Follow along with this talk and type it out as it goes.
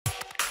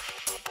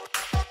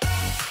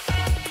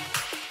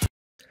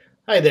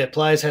Hey there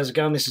players, how's it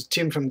going? This is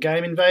Tim from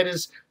Game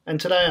Invaders, and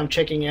today I'm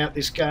checking out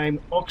this game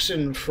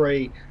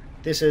Oxenfree.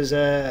 This is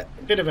a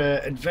bit of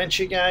an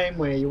adventure game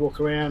where you walk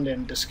around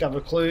and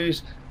discover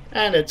clues,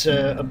 and it's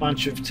a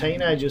bunch of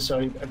teenagers,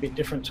 so a bit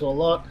different to a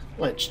lot.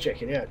 Let's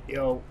check it out,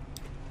 yo.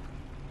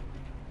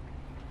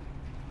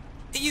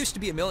 It used to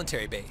be a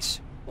military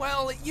base.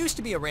 Well, it used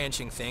to be a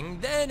ranching thing,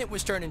 then it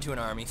was turned into an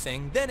army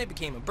thing, then it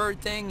became a bird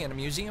thing and a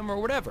museum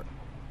or whatever.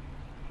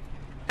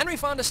 Henry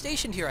Fonda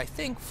stationed here, I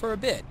think, for a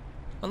bit.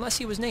 Unless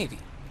he was Navy.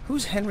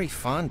 Who's Henry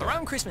Fonda?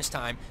 Around Christmas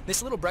time,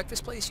 this little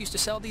breakfast place used to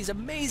sell these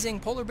amazing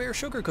polar bear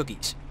sugar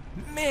cookies.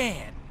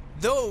 Man,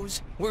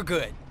 those were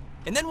good.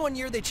 And then one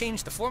year they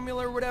changed the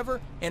formula or whatever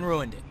and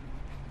ruined it.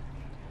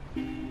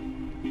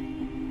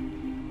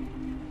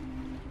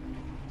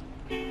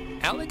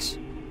 Alex?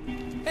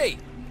 Hey,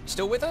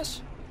 still with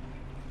us?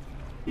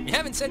 You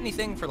haven't said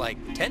anything for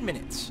like 10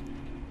 minutes.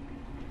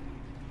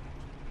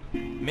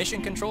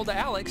 Mission control to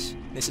Alex.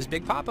 This is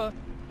Big Papa.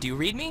 Do you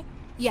read me?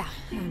 Yeah,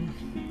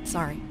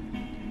 sorry.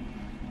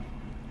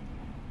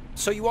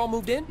 So you all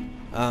moved in?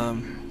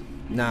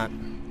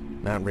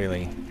 Not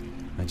really.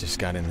 I just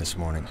got in this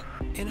morning.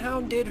 And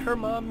how did her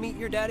mom meet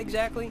your dad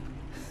exactly?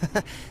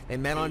 They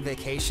met on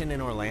vacation in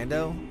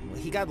Orlando.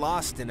 He got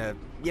lost in a...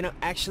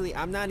 actually,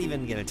 I'm not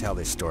even gonna tell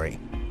this story.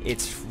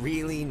 It's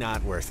really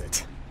not worth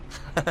it.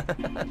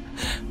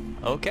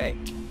 Okay.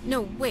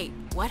 No, wait,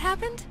 what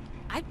happened?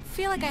 I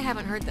feel like I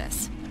haven't heard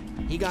this.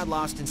 He got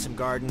lost in some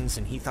gardens,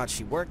 and he thought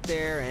she worked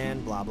there,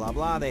 and blah blah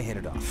blah, they hit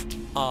it off.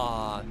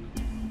 Aw,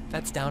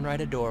 that's downright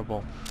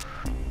adorable.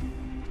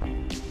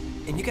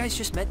 And you guys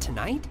just met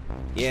tonight?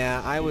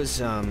 Yeah,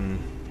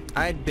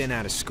 I'd been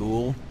out of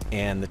school,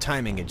 and the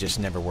timing had just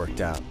never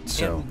worked out,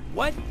 so... And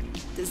what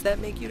does that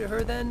make you to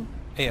her then?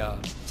 A,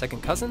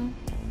 second cousin?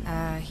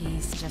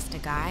 He's just a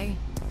guy.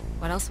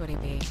 What else would he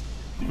be?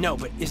 No,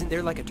 but isn't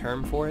there like a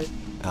term for it?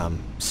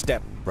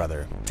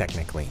 Step-brother,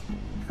 technically.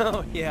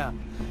 Oh, yeah.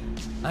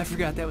 I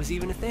forgot that was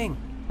even a thing.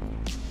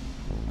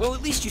 Well,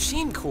 at least you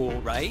seem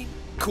cool, right?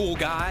 Cool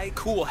guy,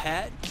 cool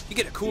hat. You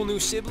get a cool new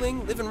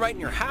sibling living right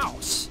in your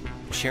house.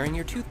 Sharing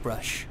your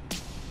toothbrush.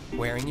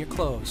 Wearing your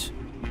clothes.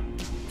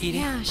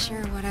 Eating... Yeah,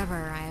 sure,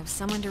 whatever. I have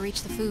someone to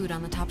reach the food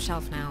on the top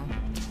shelf now.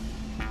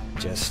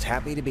 Just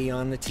happy to be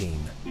on the team.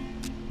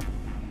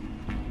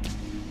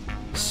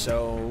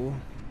 So,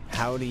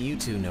 how do you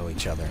two know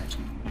each other?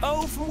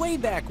 Oh, from way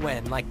back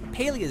when, like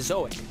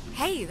Paleozoic.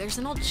 Hey, there's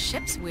an old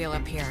ship's wheel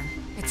up here.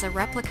 It's a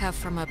replica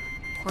from a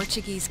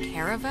Portuguese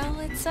caravel,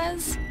 it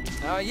says?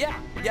 Yeah,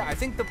 I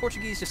think the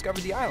Portuguese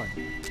discovered the island.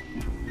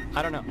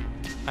 I don't know.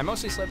 I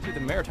mostly slept through the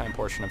maritime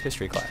portion of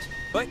history class.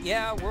 But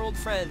yeah, we're old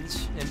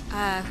friends,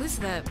 and...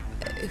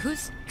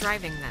 who's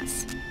driving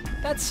this?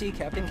 That's Sea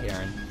Captain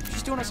Karen.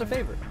 She's doing us a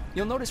favor.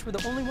 You'll notice we're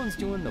the only ones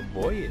doing the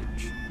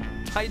voyage.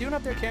 How you doing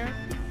up there, Karen?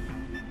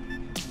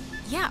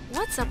 Yeah,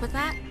 what's up with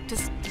that?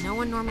 Does no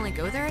one normally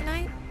go there at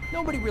night?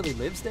 Nobody really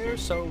lives there,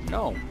 so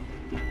no.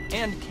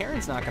 And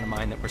Karen's not gonna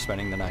mind that we're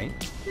spending the night.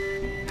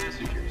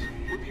 Passengers,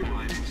 we'll be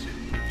arriving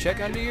soon. Check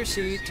under your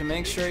seat to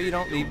make sure you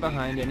don't leave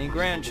behind any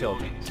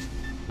grandchildren.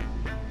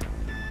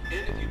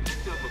 And if you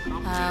picked up a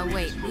complimentary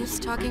Wait, who's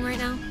talking right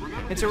now?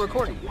 It's a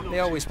recording. They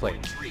always play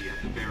it.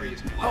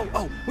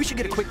 Oh, we should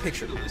get a quick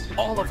picture.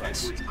 All of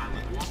us.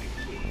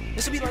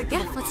 This will be like...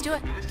 Yeah, let's do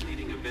it.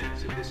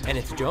 And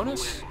it's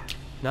Jonas,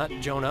 not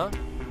Jonah.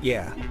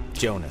 Yeah,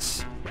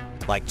 Jonas.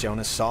 Like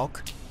Jonas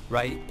Salk?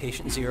 Right,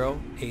 patient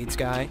zero, AIDS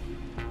guy.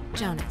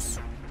 Jonas.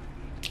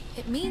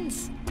 It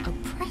means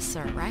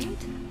oppressor, right?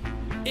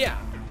 Yeah,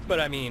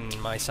 but I mean,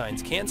 my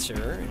sign's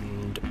cancer,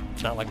 and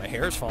it's not like my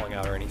hair's falling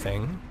out or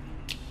anything.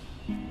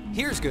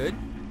 Here's good.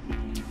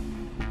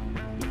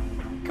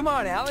 Come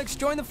on, Alex,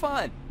 join the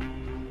fun.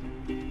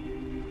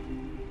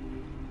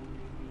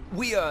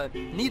 We,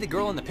 need the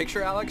girl in the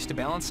picture, Alex, to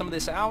balance some of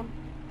this out.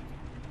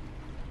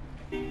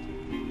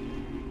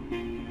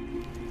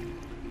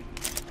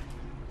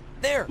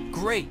 There,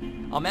 great.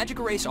 I'll magic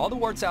erase all the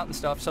words out and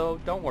stuff, so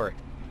don't worry.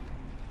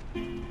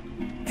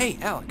 Hey,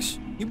 Alex,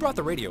 you brought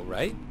the radio,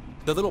 right?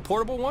 The little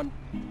portable one?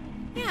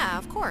 Yeah,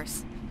 of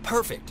course.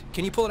 Perfect.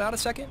 Can you pull it out a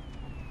second?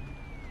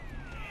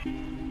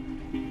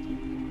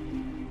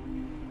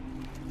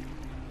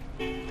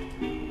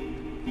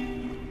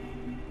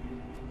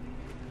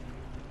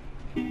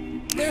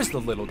 There's the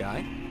little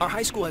guy. Our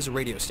high school has a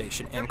radio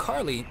station, and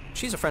Carly,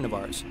 she's a friend of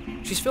ours.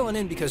 She's filling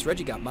in because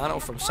Reggie got mono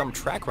from some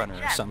track runner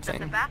or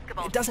something.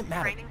 It doesn't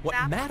matter.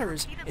 What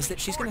matters is that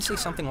she's gonna say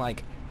something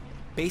like,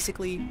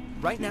 basically,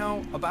 right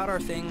now, about our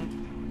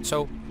thing.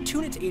 So,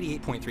 tune it to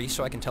 88.3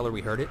 so I can tell her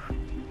we heard it.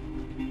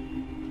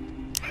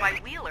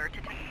 By Wheeler to...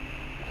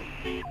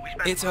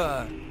 It's,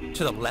 to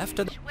the left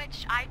of the...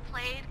 Which I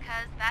played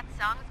because that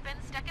song's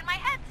been stuck in my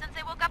head since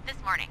I woke up this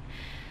morning.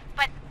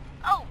 But,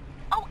 oh,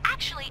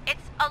 actually,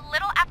 it's a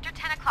little after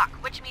 10 o'clock,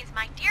 which means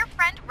my dear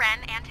friend Ren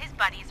and his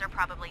buddies are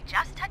probably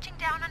just touching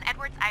down on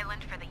Edwards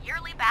Island for the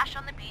yearly bash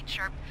on the beach,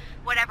 or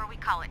whatever we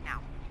call it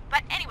now.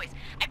 But anyways,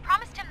 I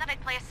promised him that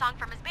I'd play a song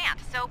from his band,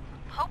 so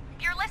hope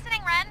you're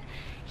listening, Ren.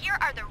 Here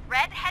are the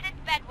Red-Headed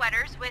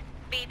Bedwetters with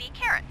Baby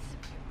Carrots.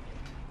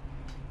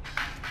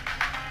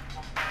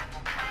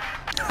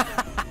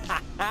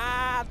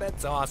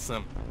 That's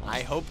awesome.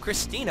 I hope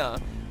Christina,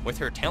 with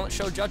her talent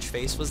show judge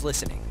face, was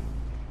listening.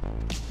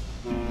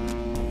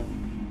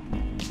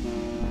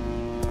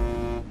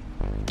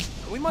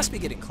 We must be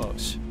getting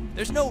close.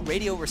 There's no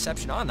radio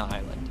reception on the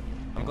island.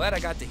 I'm glad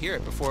I got to hear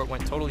it before it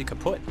went totally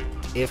kaput.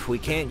 If we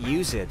can't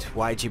use it,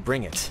 why'd you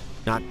bring it?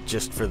 Not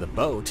just for the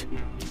boat.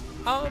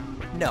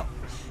 No.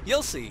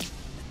 You'll see.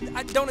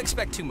 I don't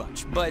expect too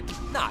much, but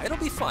nah, it'll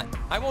be fun.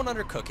 I won't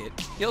undercook it.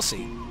 You'll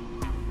see.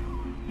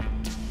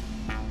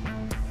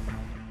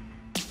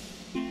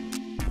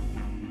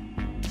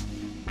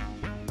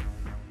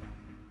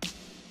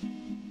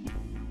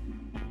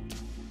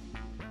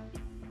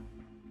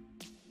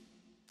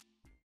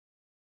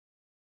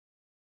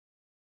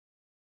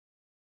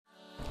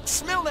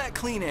 Smell that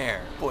clean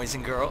air, boys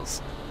and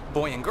girls.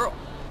 Boy and girl.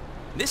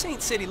 This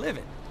ain't city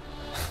living.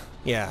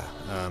 Yeah,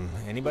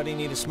 anybody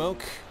need a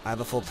smoke? I have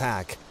a full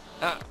pack.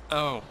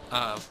 No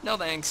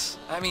thanks.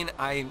 I mean,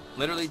 I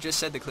literally just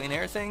said the clean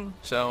air thing,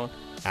 so...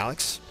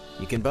 Alex,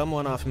 you can bum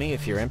one off me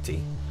if you're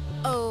empty.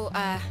 Oh,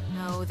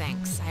 no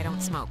thanks. I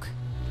don't smoke.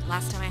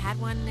 Last time I had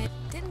one, it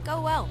didn't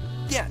go well.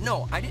 Yeah,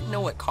 no, I didn't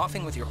know what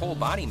coughing with your whole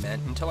body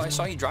meant until I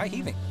saw you dry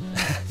heaving.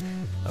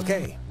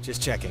 Okay,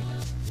 just checking.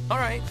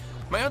 Alright,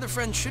 my other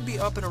friend should be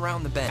up and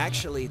around the bend.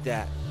 Actually,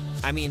 I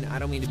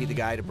don't mean to be the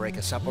guy to break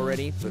us up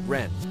already, but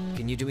Ren,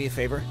 can you do me a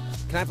favor?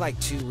 Can I have like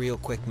 2 real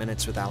quick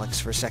minutes with Alex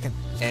for a second?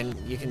 And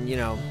you can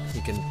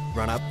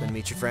run up and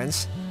meet your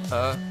friends?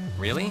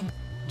 Really?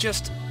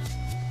 Just...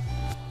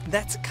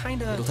 That's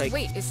kinda... It'll take...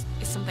 Wait, is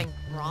something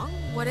wrong?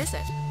 What is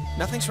it?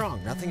 Nothing's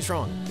wrong.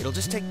 It'll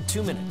just take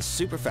 2 minutes,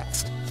 super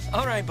fast.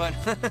 Alright, bud.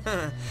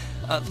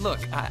 Look,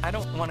 I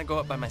don't want to go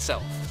up by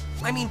myself.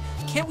 I mean,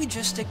 can't we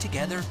just stick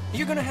together?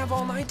 You're gonna have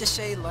all night to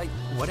say, like,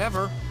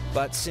 whatever.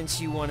 But since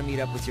you want to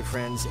meet up with your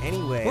friends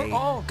anyway... We're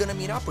all gonna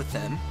meet up with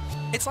them.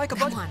 It's like a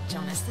bunch... Come on,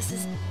 Jonas,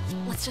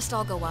 let's just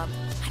all go up.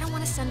 I don't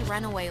want to send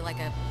Ren away like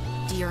a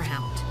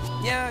deerhound.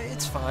 Yeah,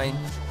 it's fine.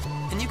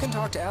 And you can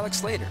talk to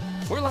Alex later.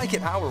 We're like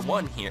at hour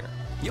 1 here.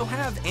 You'll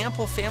have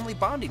ample family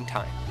bonding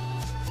time.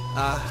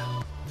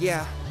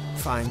 Yeah,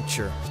 fine,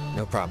 sure,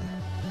 no problem.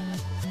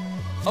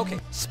 Okay,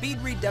 speed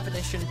read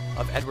definition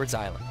of Edwards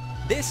Island.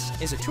 This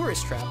is a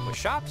tourist trap with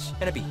shops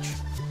and a beach.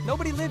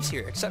 Nobody lives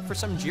here except for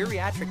some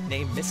geriatric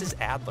named Mrs.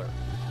 Adler.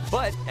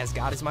 But, as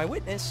God is my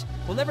witness,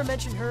 we'll never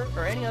mention her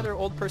or any other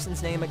old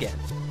person's name again.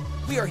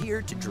 We are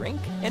here to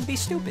drink and be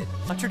stupid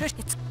on tradition.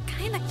 It's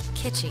kind of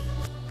kitschy,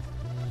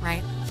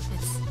 right?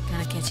 It's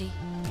kind of kitschy.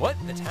 What?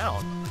 The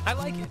town? I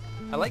like it.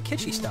 I like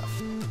kitschy stuff.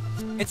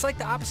 It's like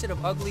the opposite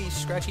of ugly,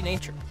 scratchy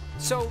nature.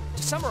 So,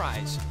 to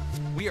summarize,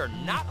 we are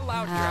not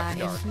allowed here after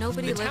dark. If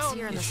nobody the lives town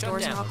here and the is shut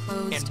stores are down, all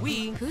closed, and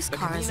we, whose the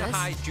car is Camina this?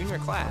 High junior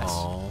class,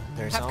 Oh,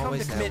 there's have come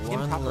always to that commit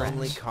one improper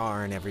lonely acts.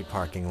 car in every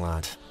parking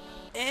lot.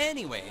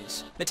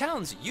 Anyways, the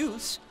town's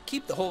youths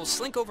keep the whole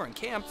slink over and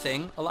camp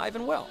thing alive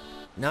and well.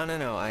 No,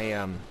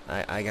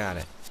 I got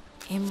it.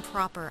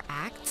 Improper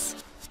acts?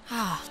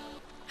 Ah,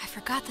 I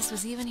forgot this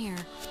was even here.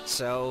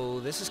 So,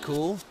 this is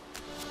cool.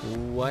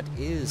 What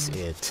is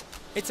it?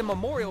 It's a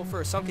memorial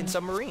for a sunken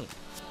submarine.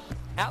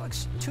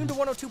 Alex, tune to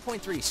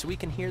 102.3 so we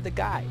can hear the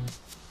guide.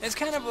 It's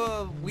kind of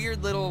a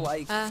weird little,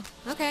 like...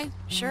 Okay,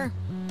 sure.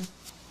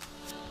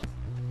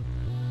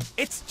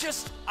 It's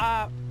just,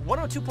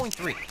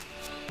 102.3.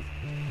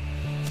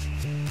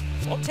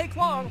 Won't take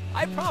long,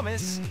 I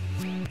promise.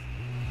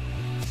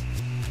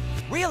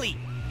 Really,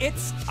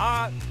 it's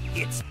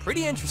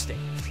pretty interesting.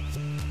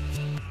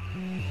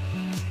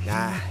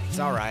 Nah, it's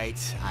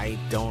alright. I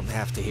don't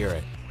have to hear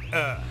it.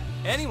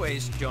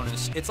 Anyways,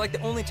 Jonas, it's like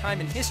the only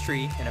time in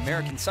history an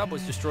American sub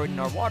was destroyed in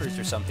our waters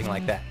or something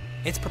like that.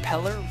 Its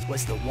propeller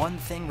was the one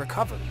thing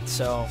recovered,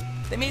 so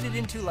they made it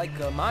into like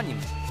a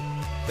monument.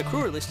 The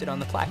crew are listed on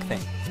the plaque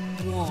thing.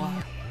 War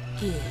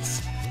is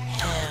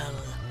hell.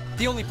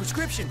 The only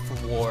prescription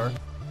for war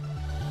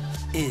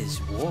is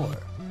war.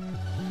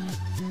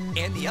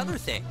 And the other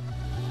thing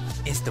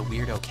is the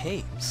Weirdo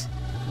Caves.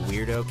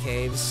 Weirdo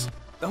caves?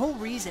 The whole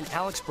reason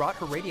Alex brought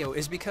her radio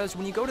is because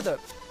when you go to the...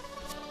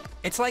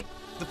 It's like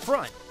the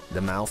front.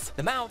 The mouth?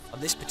 The mouth of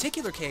this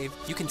particular cave,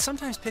 you can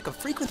sometimes pick a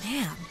frequent...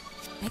 Man,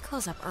 they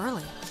close up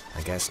early.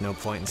 I guess no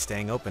point in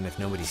staying open if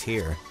nobody's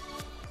here.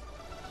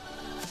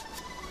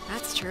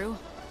 That's true.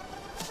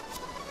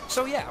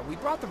 So yeah, we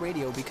brought the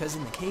radio because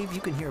in the cave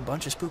you can hear a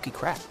bunch of spooky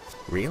crap.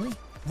 Really?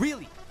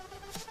 Really?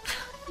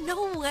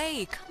 No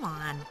way, come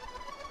on.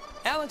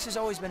 Alex has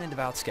always been a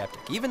devout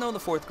skeptic, even though the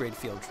 4th grade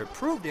field trip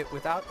proved it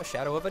without a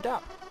shadow of a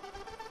doubt.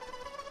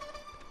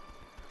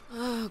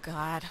 Oh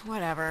God,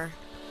 whatever.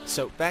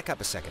 So, back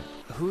up a second.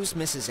 Who's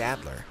Mrs.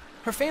 Adler?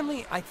 Her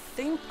family, I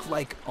think,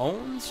 like,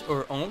 owns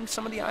or owned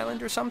some of the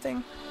island or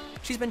something.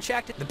 She's been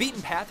checked. The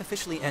beaten path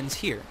officially ends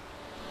here.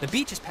 The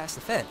beach is past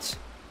the fence.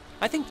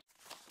 I think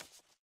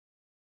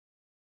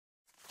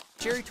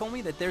Jerry told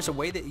me that there's a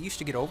way that you used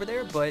to get over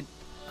there, but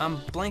I'm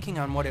blanking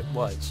on what it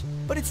was.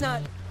 But it's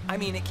not, I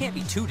mean, it can't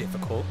be too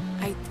difficult.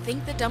 I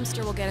think the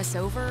dumpster will get us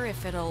over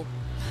if it'll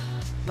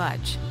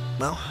budge.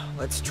 Well,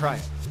 let's try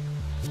it.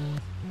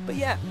 But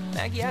yeah,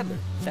 Maggie Adler,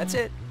 that's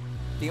it.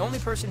 The only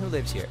person who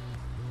lives here.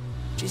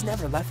 She's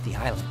never left the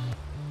island.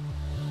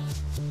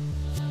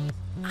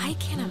 I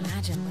can't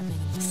imagine living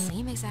in the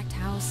same exact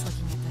house,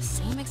 looking at the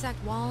same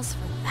exact walls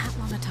for that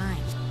long a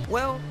time.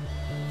 Well,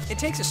 it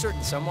takes a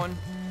certain someone.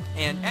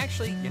 And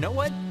actually, you know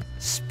what?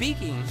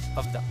 Speaking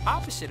of the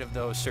opposite of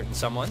those certain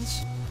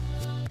someones...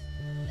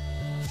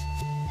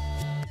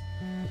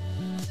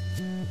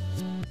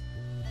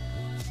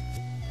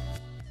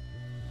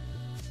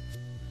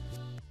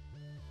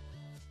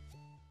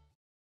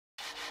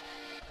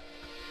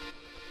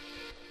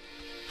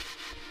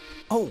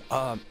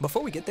 Oh,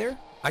 before we get there,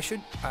 I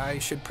should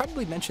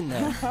probably mention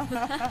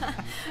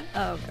that...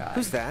 Oh, God.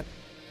 Who's that?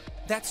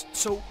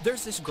 So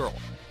there's this girl,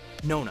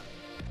 Nona.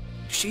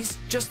 She's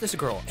just this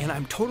girl, and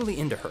I'm totally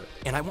into her,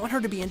 and I want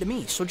her to be into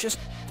me, so just,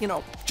 you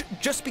know,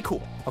 just be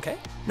cool, okay?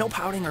 No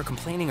pouting or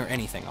complaining or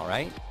anything, all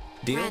right?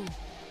 Deal? Ren,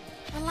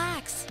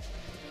 relax.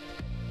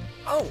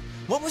 Oh,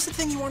 what was the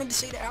thing you wanted to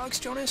say to Alex,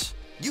 Jonas?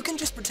 You can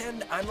just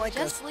pretend I'm like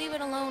Just leave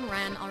it alone,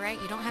 Ren, all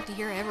right? You don't have to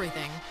hear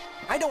everything.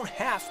 I don't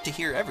have to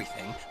hear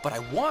everything, but I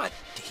want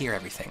to hear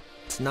everything.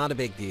 It's not a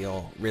big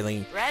deal,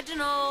 really.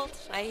 Reginald,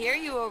 I hear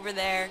you over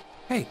there.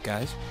 Hey,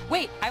 guys.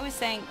 Wait, I was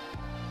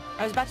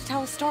about to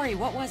tell a story.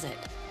 What was it?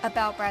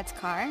 About Brad's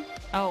car?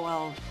 Oh,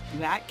 well,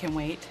 that can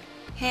wait.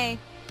 Hey,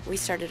 we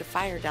started a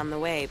fire down the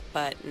way,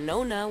 but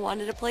Nona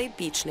wanted to play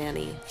beach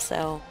nanny,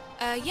 so...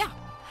 Yeah.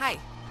 Hi.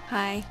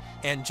 Hi.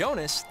 And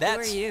Jonas,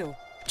 that's... Who are you?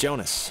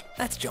 Jonas.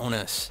 That's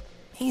Jonas.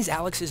 He's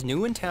Alex's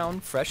new in town,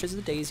 fresh as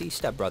a daisy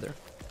stepbrother.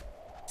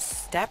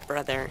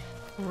 Stepbrother.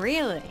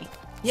 Really?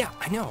 Yeah,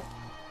 I know.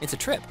 It's a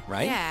trip,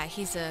 right? Yeah,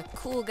 he's a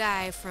cool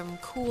guy from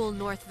cool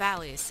North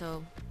Valley,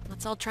 so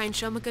let's all try and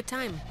show him a good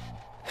time.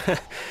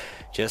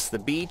 Just the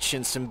beach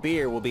and some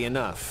beer will be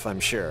enough, I'm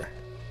sure.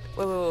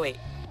 Wait.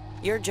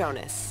 You're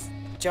Jonas.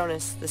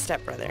 Jonas, the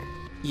stepbrother.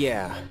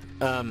 Yeah.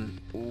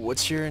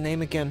 What's your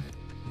name again?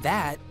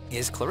 That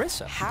is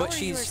Clarissa. How but are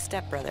she's... you her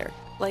stepbrother?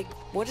 Like,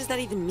 what does that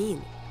even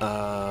mean?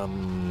 Her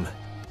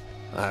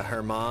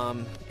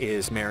mom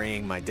is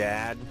marrying my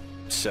dad,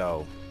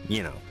 so,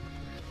 you know.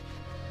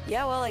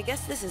 Yeah, well, I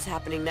guess this is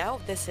happening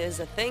now. This is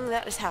a thing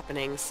that is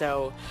happening,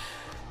 so...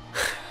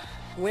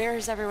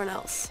 Where's everyone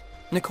else?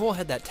 Nicole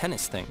had that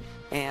tennis thing.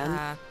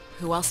 And?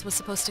 Who else was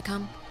supposed to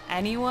come?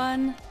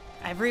 Anyone?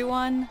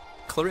 Everyone?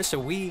 Clarissa,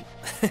 we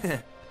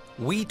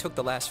took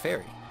the last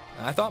ferry.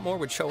 I thought more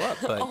would show up,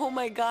 but... Oh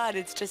my god,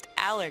 it's just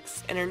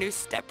Alex and her new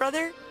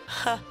stepbrother?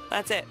 Huh,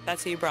 that's it.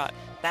 That's who you brought.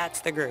 That's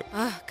the group.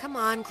 Come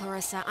on,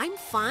 Clarissa. I'm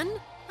fun.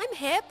 I'm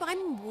hip.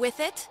 I'm with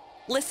it.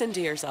 Listen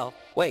to yourself.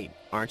 Wait,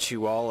 aren't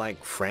you all,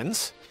 like,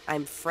 friends?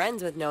 I'm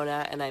friends with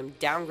Nona, and I'm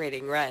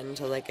downgrading Ren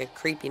to, like, a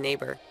creepy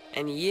neighbor.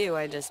 And you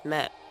I just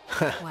met.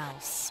 Well,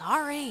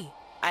 sorry.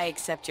 I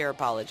accept your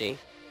apology.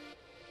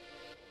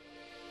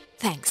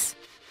 Thanks.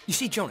 You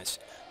see, Jonas,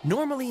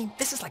 normally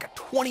this is like a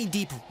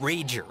 20-deep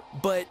rager,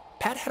 but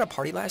Pat had a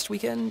party last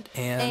weekend,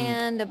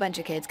 And a bunch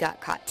of kids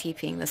got caught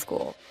TPing the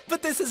school.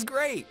 But this is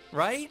great,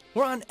 right?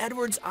 We're on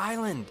Edwards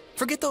Island.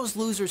 Forget those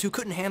losers who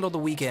couldn't handle the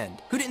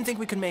weekend, who didn't think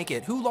we could make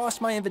it, who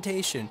lost my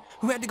invitation,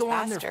 who had to go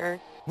on their...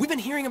 We've been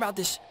hearing about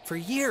this for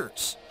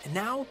years, and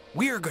now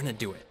we're gonna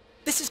do it.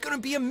 This is gonna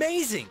be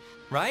amazing,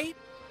 right?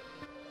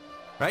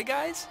 Right,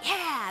 guys?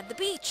 Yeah, the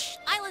beach.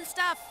 Island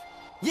stuff.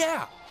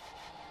 Yeah!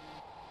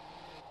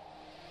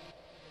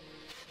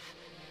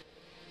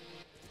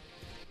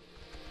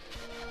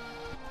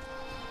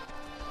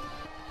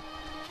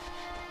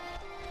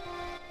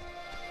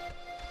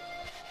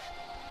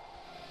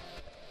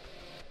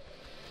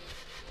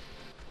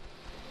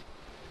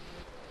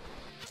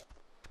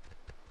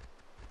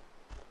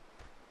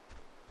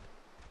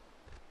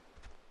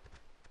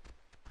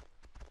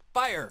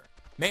 Fire!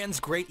 Man's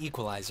great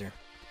equalizer.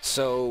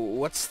 So,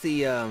 what's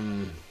the,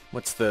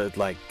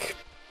 like,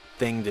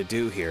 thing to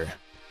do here?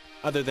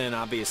 Other than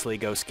obviously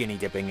go skinny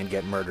dipping and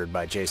get murdered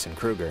by Jason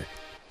Kruger.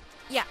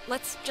 Yeah,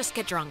 let's just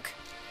get drunk.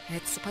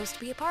 It's supposed to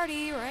be a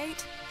party,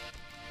 right?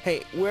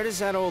 Hey, where does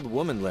that old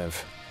woman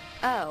live?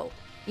 Oh,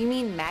 you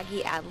mean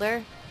Maggie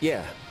Adler?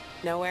 Yeah.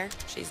 Nowhere.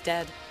 She's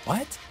dead.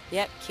 What?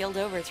 Yep, keeled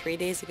over 3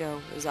 days ago.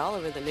 It was all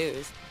over the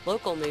news.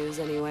 Local news,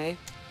 anyway.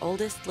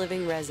 Oldest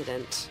living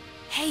resident.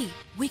 Hey,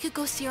 we could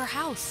go see her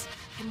house.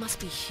 It must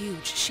be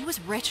huge. She was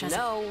rich as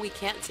No, we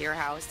can't see her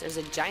house. There's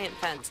a giant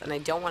fence, and I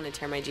don't want to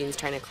tear my jeans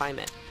trying to climb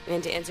it.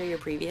 And to answer your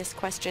previous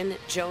question,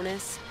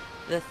 Jonas,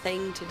 the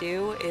thing to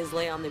do is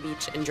lay on the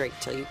beach and drink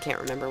till you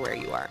can't remember where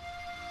you are.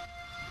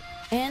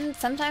 And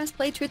sometimes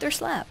play truth or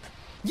slap.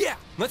 Yeah,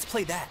 let's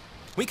play that.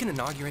 We can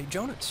inaugurate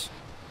Jonas.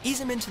 Ease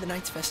him into the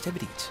night's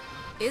festivities.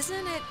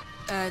 Isn't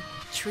it,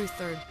 truth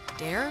or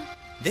dare?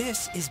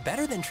 This is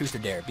better than truth or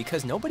dare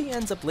because nobody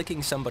ends up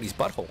licking somebody's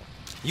butthole.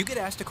 You get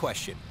asked a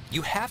question.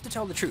 You have to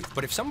tell the truth,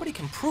 but if somebody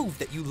can prove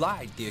that you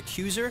lied, the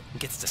accuser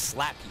gets to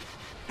slap you.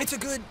 It's a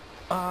good,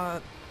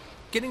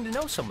 getting to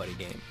know somebody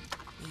game.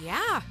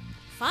 Yeah,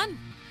 fun.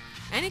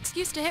 An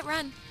excuse to hit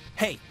run.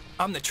 Hey,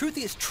 I'm the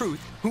truthiest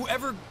truth,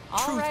 whoever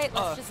All right,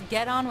 let's just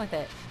get on with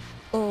it.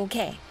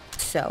 Okay,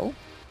 so,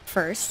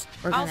 first,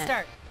 we're gonna... I'll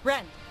start.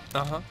 Ren,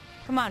 Uh-huh.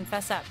 come on,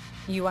 fess up.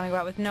 You want to go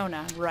out with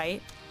Nona,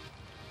 right?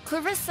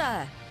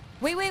 Clarissa!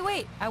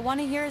 Wait. I want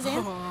to hear his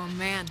answer. Oh,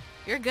 man.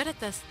 You're good at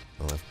this.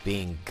 Well, if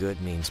being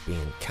good means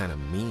being kind of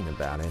mean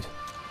about it.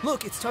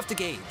 Look, it's tough to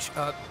gauge.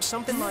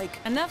 Something like...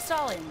 Enough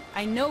stalling.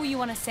 I know you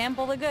want to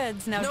sample the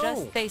goods. Now No,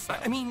 just say so.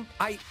 I mean,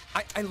 I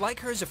like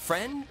her as a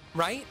friend,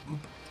 right?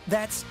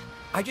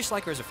 I just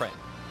like her as a friend.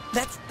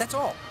 That's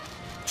all.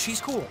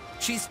 She's cool.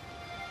 She's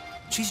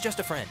just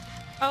a friend.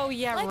 Oh,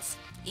 yeah. Let's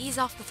ease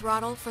off the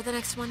throttle for the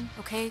next one,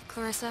 okay,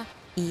 Clarissa?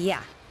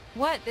 Yeah.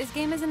 What? This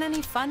game isn't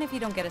any fun if you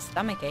don't get a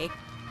stomachache.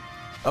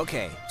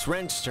 Okay, it's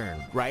Ren's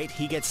turn, right?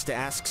 He gets to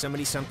ask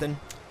somebody something?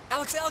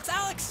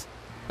 Alex!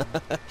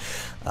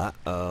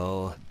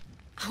 Uh-oh.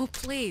 Oh,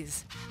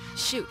 please.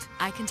 Shoot,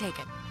 I can take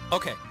it.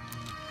 Okay.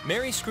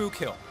 Marry, screw,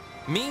 kill.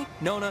 Me,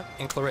 Nona,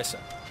 and Clarissa.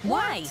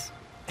 Why?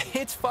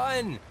 It's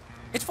fun.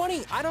 It's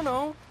funny, I don't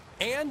know.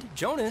 And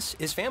Jonas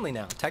is family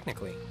now,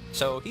 technically.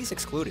 So he's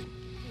excluded.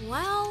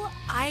 Well,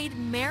 I'd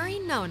marry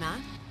Nona.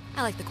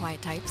 I like the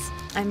quiet types.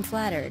 I'm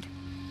flattered,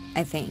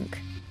 I think.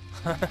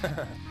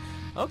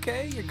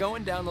 Okay, you're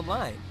going down the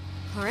line.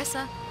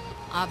 Clarissa,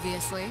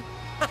 obviously.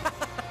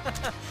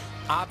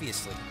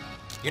 Obviously.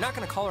 You're not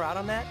gonna call her out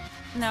on that?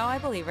 No, I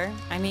believe her.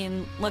 I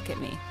mean, look at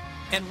me.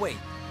 And wait,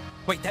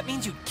 that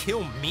means you'd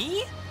kill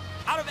me?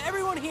 Out of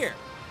everyone here,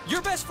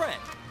 your best friend.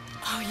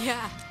 Oh,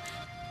 yeah.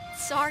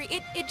 Sorry,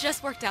 it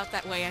just worked out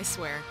that way, I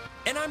swear.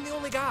 And I'm the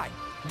only guy.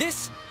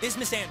 This is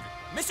Miss Andrew.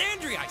 Miss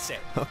Andrew, I say.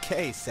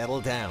 Okay,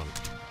 settle down.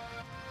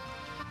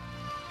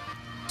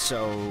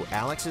 So,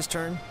 Alex's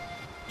turn?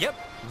 Yep,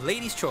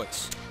 lady's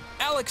choice.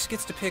 Alex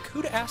gets to pick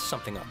who to ask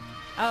something of.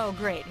 Oh,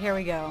 great. Here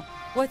we go.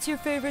 What's your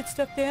favorite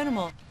stuffed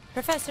animal?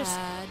 Professor...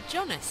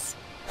 Jonas.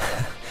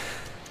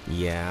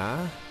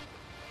 Yeah?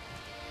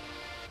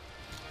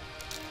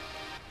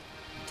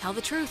 Tell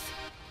the truth.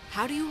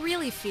 How do you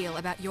really feel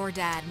about your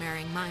dad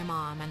marrying my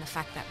mom and the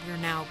fact that we're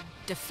now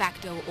de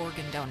facto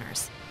organ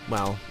donors?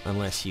 Well,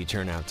 unless you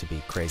turn out to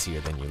be crazier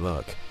than you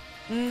look.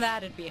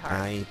 That'd be hard.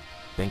 I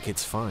think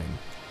it's fine.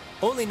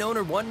 Only known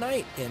her one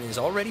night and is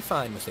already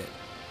fine with it.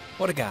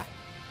 What a guy.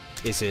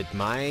 Is it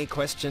my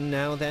question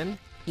now, then?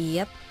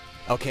 Yep.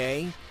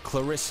 Okay,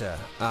 Clarissa,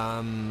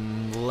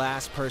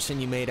 last person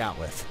you made out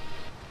with.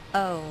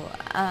 Oh,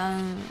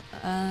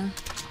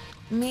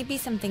 maybe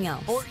something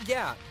else. Or,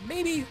 yeah,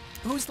 maybe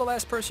who's the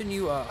last person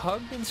you,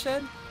 hugged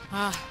instead?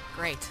 Ah,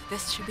 great.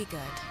 This should be good.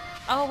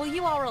 Oh, will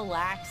you all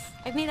relax?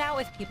 I've made out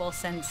with people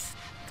since...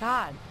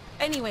 God.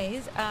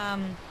 Anyways,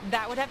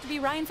 that would have to be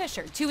Ryan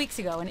Fisher, 2 weeks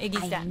ago in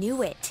Iggy's Den. I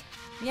knew it.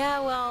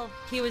 Yeah, well,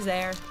 he was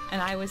there, and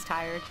I was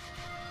tired.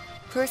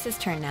 Clarissa's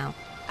turn now.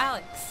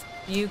 Alex,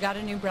 you got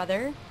a new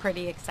brother.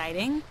 Pretty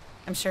exciting.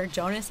 I'm sure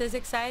Jonas is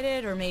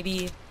excited, or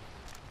maybe...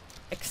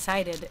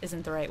 Excited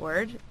isn't the right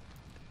word.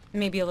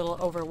 Maybe a little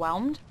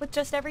overwhelmed with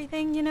just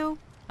everything, you know?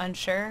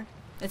 Unsure.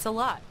 It's a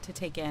lot to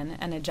take in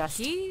and adjust.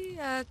 He,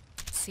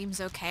 seems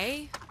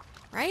okay,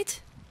 right?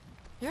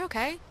 You're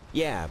okay.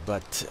 Yeah,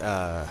 but,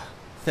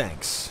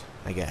 thanks,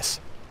 I guess.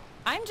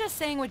 I'm just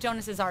saying what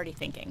Jonas is already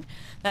thinking.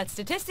 That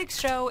statistics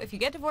show if you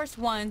get divorced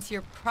once,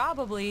 you're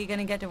probably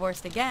gonna get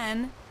divorced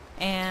again.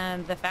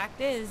 And the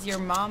fact is, your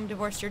mom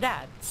divorced your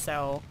dad.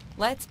 So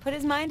let's put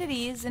his mind at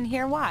ease and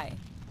hear why.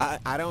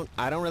 I don't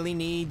really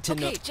need to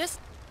know... Okay, just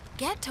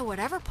get to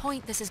whatever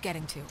point this is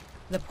getting to.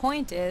 The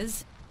point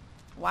is,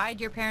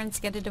 why'd your parents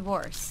get a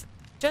divorce?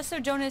 Just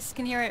so Jonas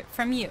can hear it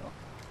from you.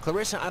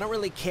 Clarissa, I don't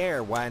really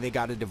care why they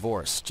got a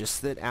divorce.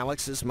 Just that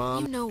Alex's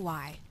mom... You know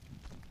why.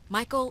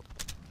 Michael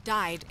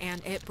died,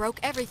 and it broke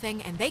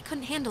everything, and they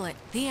couldn't handle it.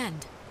 The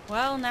end.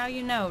 Well, now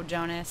you know,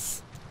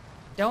 Jonas.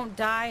 Don't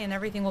die and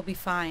everything will be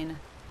fine.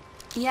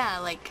 Yeah,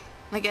 like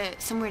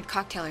some weird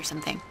cocktail or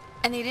something.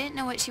 And they didn't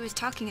know what she was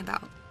talking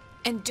about.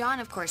 And John,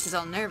 of course, is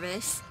all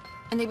nervous.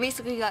 And they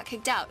basically got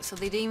kicked out, so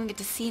they didn't even get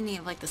to see any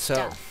of, the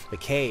stuff. So, the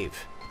cave.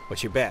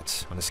 What's your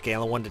bets? On a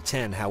scale of 1 to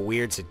 10, how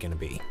weird's it gonna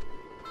be?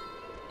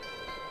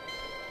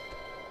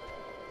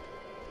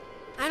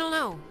 I don't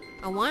know.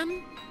 A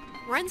 1?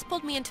 Ren's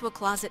pulled me into a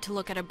closet to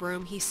look at a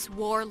broom he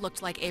swore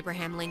looked like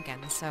Abraham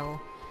Lincoln, so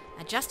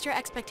adjust your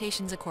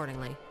expectations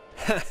accordingly.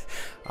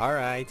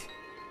 Alright.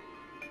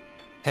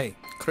 Hey,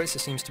 Clarissa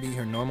seems to be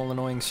her normal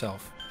annoying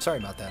self. Sorry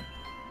about that.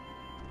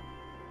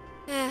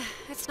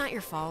 It's not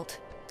your fault.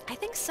 I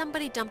think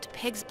somebody dumped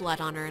pig's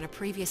blood on her in a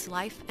previous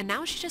life, and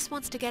now she just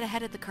wants to get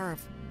ahead of the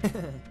curve.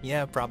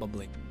 Yeah,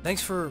 probably.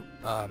 Thanks for,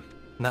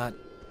 not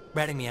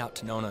ratting me out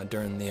to Nona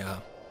during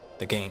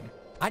the game.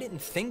 I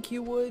didn't think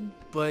you would,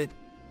 but,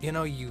 you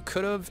know, you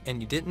could've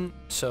and you didn't,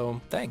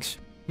 so thanks.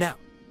 Now,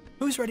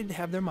 who's ready to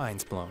have their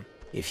minds blown?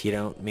 If you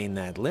don't mean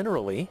that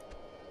literally.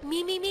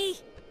 Me.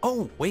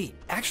 Oh, wait,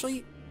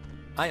 actually,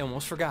 I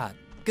almost forgot.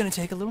 Gonna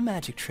take a little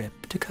magic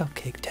trip to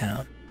Cupcake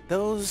Town.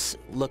 Those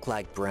look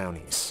like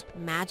brownies.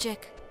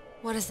 Magic?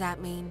 What does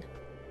that mean?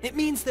 It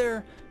means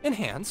they're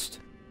enhanced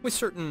with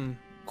certain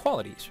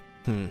qualities.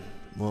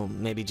 Well,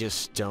 maybe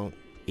just don't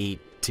eat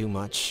too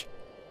much.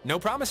 No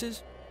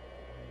promises.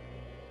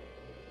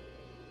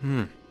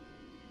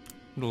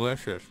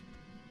 Delicious.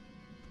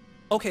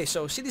 Okay,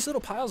 so see these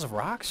little piles of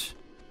rocks?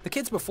 The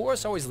kids before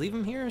us always leave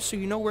them here so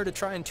you know where to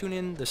try and tune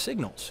in the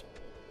signals.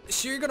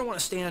 So you're gonna want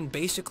to stand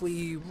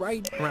basically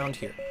right around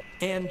here,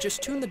 and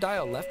just tune the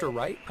dial left or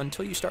right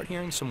until you start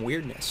hearing some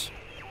weirdness.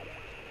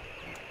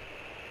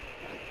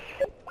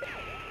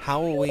 How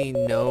will we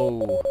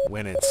know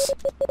when it's...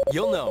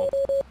 You'll know.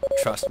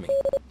 Trust me.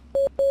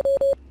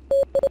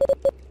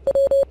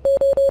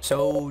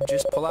 So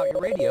just pull out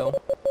your radio.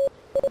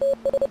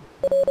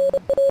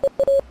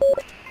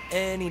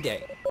 Any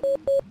day.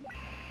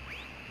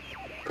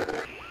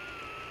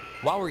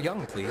 While we're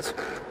young, please.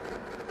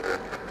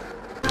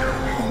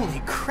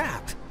 Holy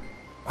crap!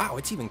 Wow,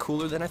 it's even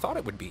cooler than I thought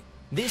it would be.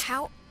 This...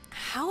 How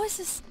is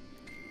this...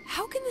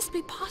 How can this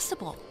be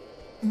possible?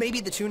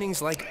 Maybe the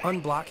tuning's like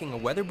unblocking a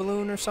weather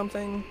balloon or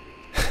something?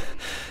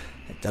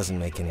 It doesn't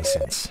make any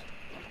sense.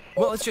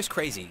 Well, it's just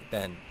crazy,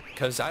 then,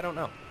 because I don't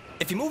know.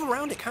 If you move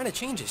around, it kind of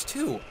changes,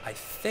 too, I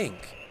think.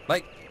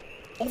 Like,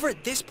 over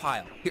at this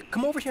pile. Here,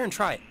 come over here and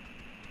try it.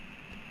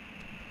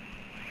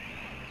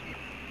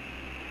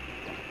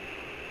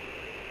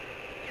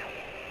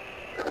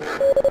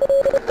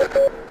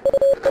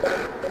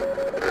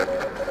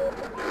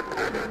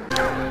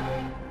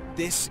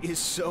 This is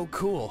so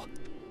cool.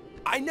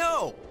 I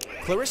know!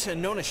 Clarissa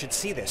and Nona should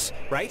see this,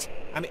 right?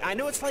 I mean, I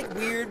know it's like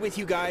weird with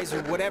you guys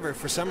or whatever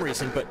for some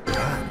reason, but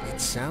God,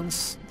 it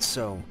sounds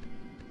so...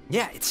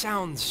 Yeah, it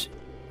sounds,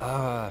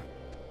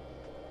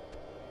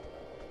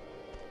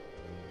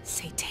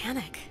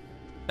 Satanic.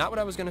 not what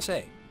I was gonna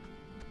say,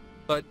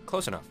 but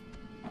close enough.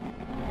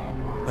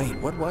 Wait,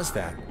 what was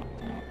that?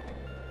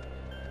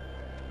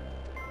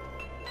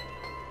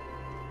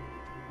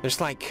 There's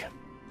like...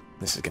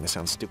 This is gonna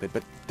sound stupid,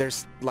 but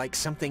there's like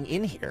something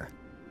in here.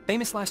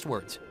 Famous last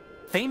words.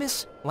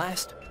 Famous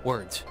last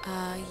words.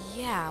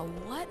 Yeah,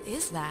 what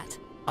is that?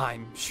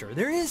 I'm sure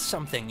there is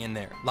something in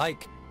there,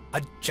 like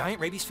a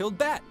giant rabies-filled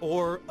bat,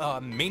 or a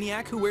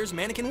maniac who wears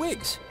mannequin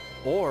wigs.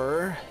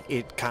 Or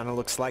it kind of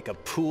looks like a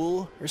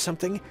pool or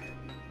something.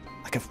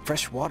 Like a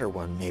freshwater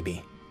one,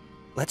 maybe.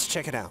 Let's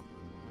check it out.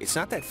 It's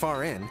not that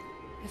far in.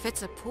 If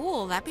it's a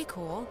pool, that'd be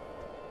cool.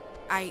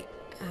 I,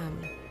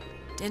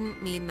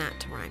 didn't mean that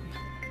to rhyme.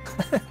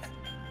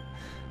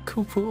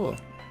 Cool pool.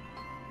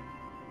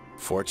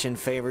 Fortune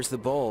favors the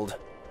bold.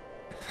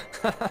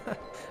 Wait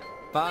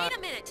a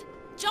minute!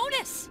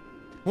 Jonas!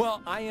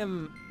 Well, I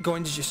am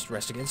going to just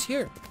rest against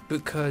here,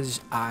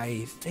 because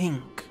I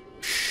think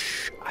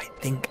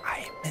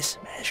I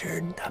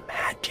mismeasured the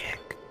magic.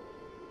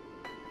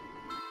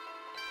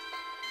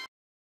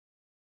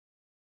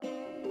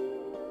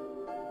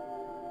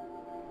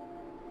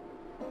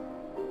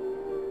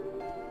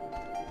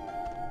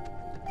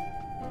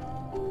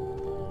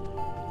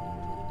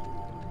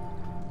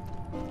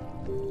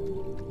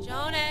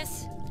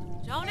 Jonas!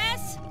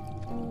 Jonas!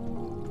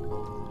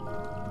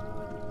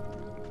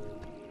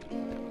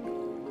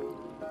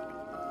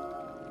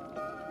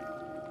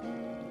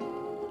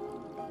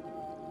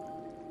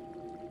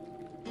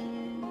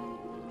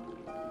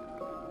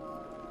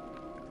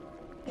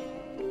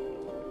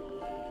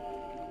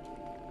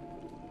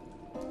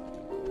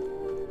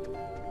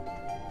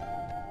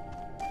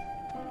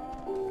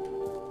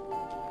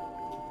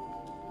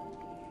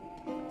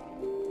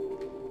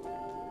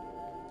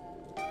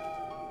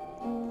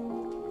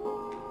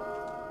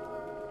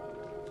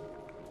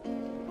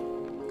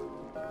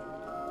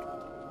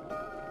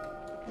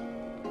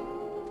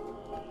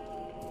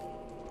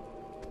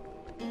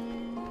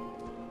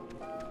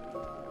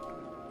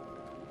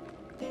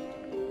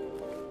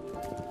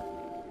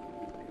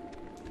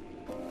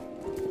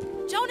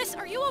 Jonas,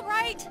 are you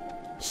alright?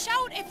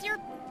 Shout if you're,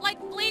 like,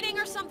 bleeding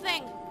or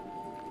something!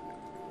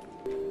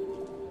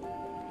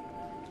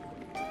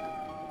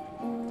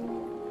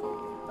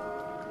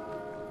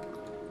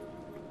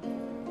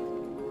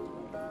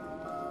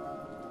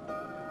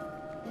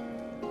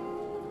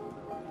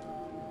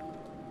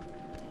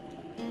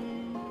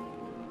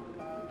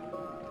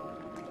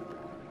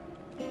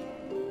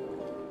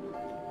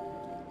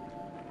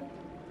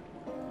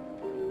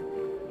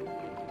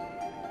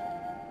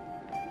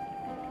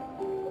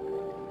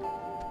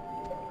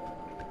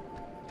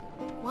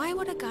 Why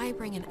would a guy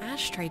bring an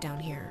ashtray down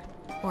here?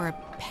 Or a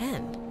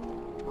pen?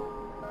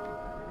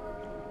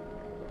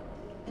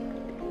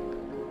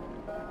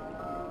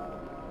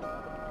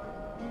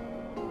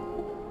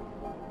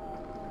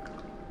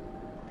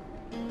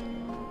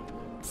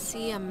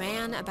 See a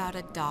man about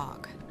a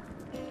dog.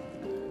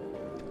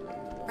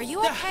 Are you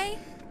okay?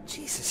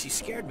 Jesus, you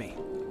scared me.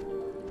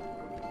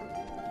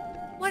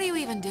 What are you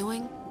even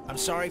doing? I'm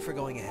sorry for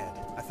going ahead.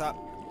 I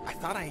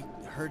thought I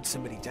heard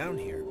somebody down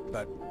here,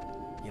 but,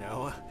 you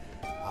know,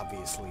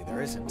 obviously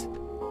there isn't.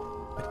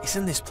 But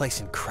isn't this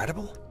place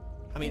incredible?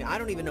 I mean, I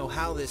don't even know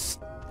how this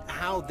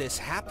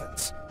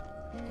happens.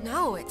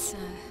 No, it's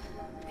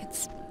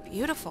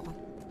beautiful.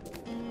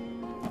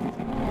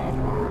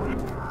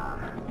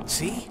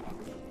 See?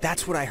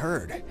 That's what I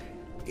heard.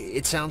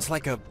 It sounds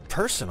like a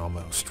person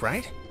almost,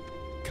 right?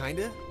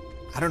 Kinda?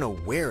 I don't know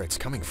where it's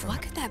coming from.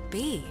 What could that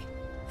be?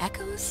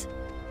 Echoes?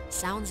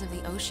 Sounds of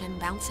the ocean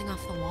bouncing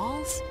off the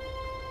walls?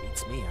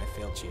 Beats me, I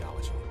failed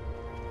geology.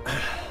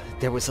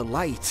 There was a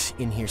light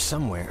in here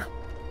somewhere.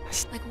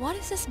 Like, what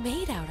is this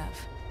made out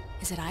of?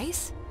 Is it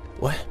ice?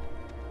 What?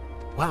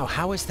 Wow,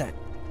 how is that?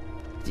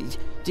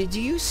 Did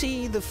you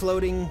see the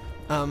floating,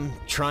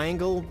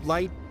 triangle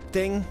light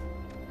thing?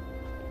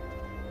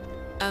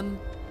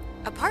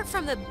 Apart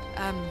from the,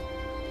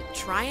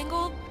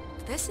 triangle,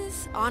 this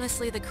is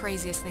honestly the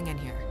craziest thing in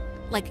here.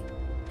 Like,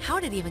 how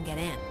did it even get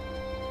in?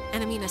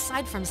 And I mean,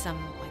 aside from some,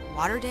 like,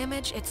 water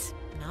damage, it's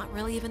not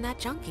really even that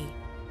junky.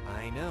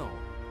 I know.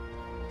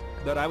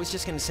 But I was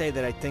just gonna say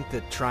that I think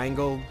the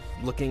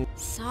triangle-looking...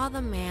 Saw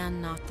the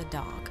man, not the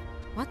dog.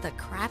 What the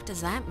crap does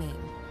that mean?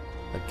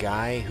 A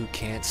guy who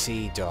can't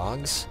see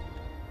dogs?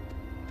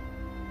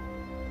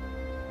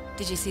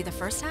 Did you see the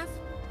first half?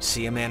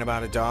 See a man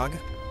about a dog?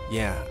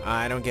 Yeah,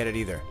 I don't get it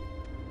either.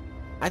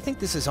 I think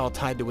this is all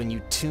tied to when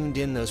you tuned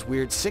in those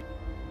weird sick...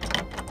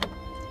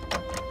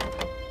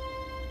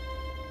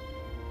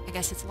 I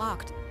guess it's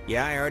locked.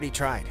 Yeah, I already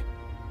tried.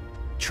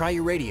 Try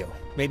your radio.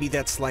 Maybe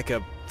that's like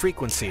a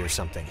frequency or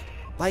something.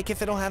 Like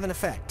if it'll have an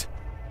effect.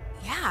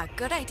 Yeah,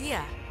 good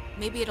idea.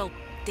 Maybe it'll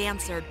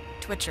dance or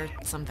twitch or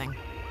something.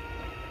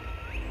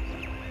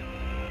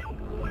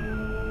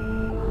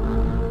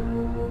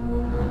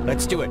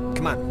 Let's do it.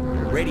 Come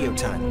on. Radio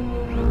time.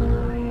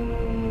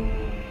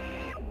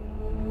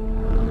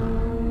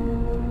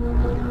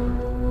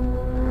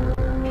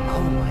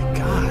 Oh my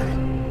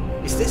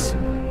god. Is this...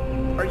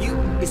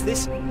 Is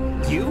this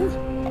you?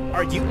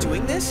 Are you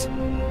doing this?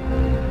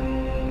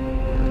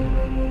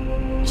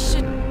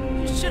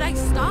 Should I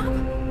stop?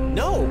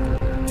 No!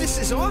 This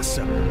is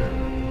awesome!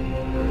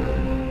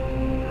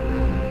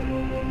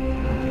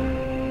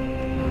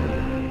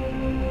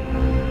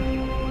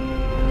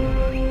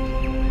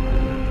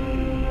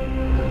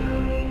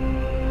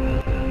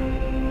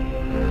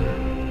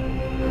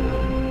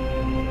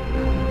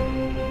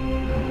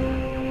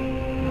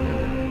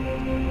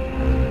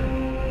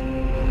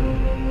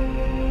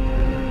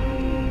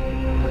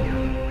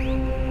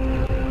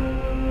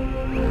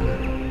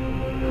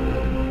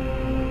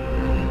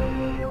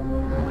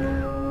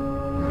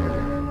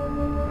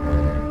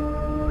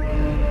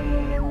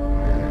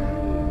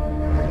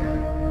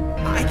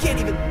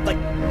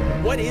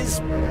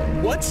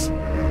 What's...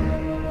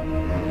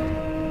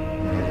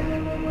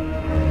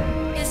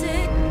 Is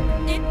it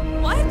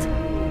what?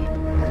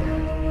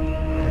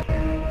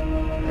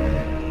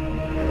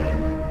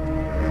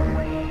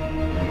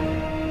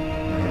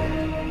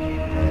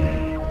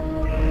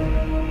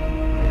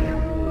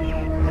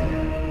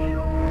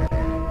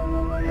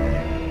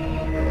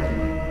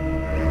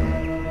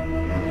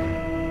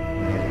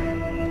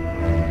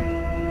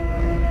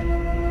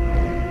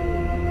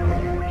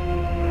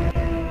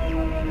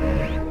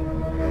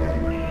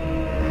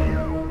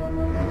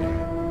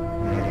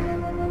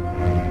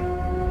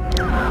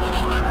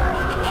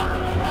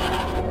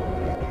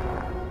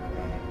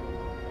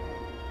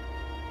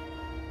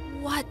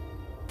 What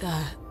the...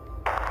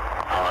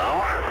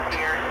 Hello?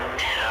 Dear,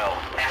 tell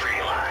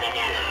everyone.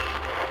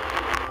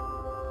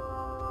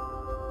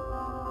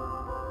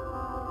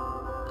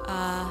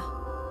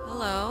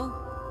 Hello?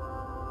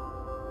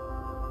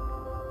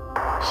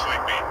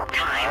 Sleepy.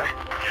 Time.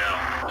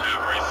 Yeah,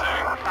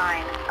 everything.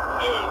 Fine.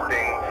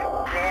 Things.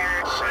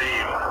 There.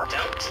 Same.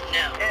 Don't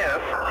know.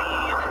 If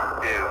leave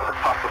is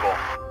possible.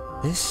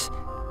 This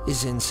is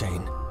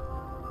insane.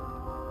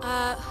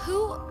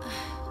 Who...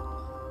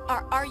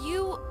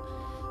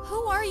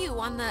 Who are you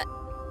on the...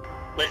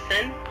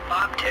 Listen.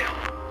 Bobtail.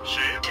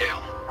 Shade.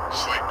 Tail.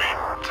 Sleepy.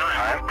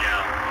 Time.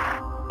 Yeah.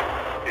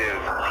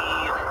 Is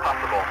leave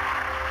possible.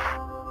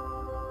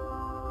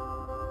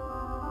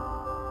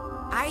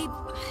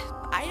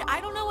 I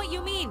don't know what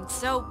you mean,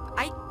 so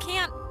I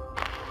can't...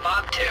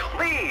 Bobtail.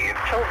 Leave,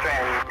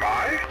 children.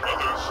 Bye.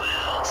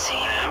 See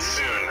you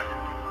soon.